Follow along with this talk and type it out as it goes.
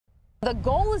The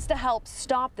goal is to help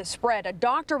stop the spread. A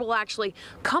doctor will actually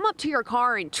come up to your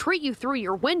car and treat you through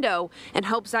your window in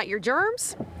hopes that your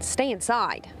germs stay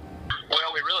inside.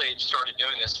 Well, we really started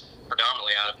doing this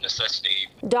predominantly out of necessity.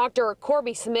 Dr.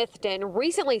 Corby Smithton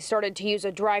recently started to use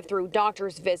a drive-through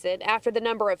doctor's visit after the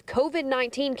number of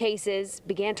COVID-19 cases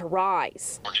began to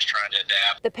rise. We're just trying to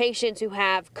adapt. The patients who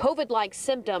have COVID-like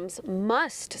symptoms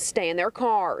must stay in their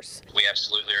cars. We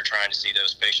absolutely are trying to see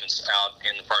those patients out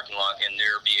in the parking lot in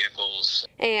their vehicles.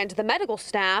 And the medical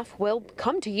staff will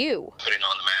come to you. Putting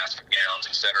on the mask, gowns,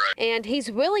 etc. And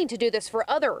he's willing to do this for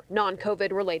other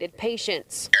non-COVID related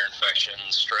patients. Ear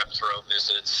infections, strep throat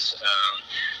visits,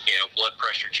 blood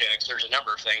pressure checks. There's a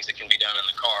number of things that can be done in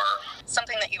the car.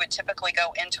 Something that you would typically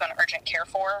go into an urgent care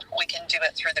for, we can do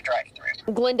it through the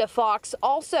drive-thru. Glenda Fox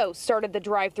also started the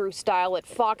drive-thru style at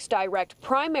Fox Direct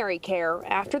Primary Care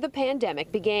after the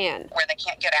pandemic began. Where they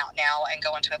can't get out now and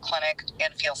go into a clinic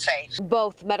and feel safe.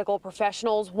 Both medical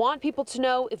professionals want people to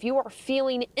know if you are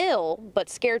feeling ill but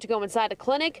scared to go inside a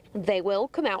clinic, they will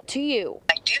come out to you.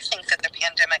 I do think that the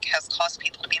pandemic has caused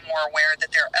people to be more aware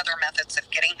that there are other methods of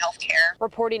getting health care.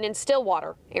 Reporting in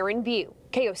Stillwater, Aaron View,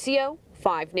 KOCO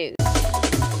 5 News.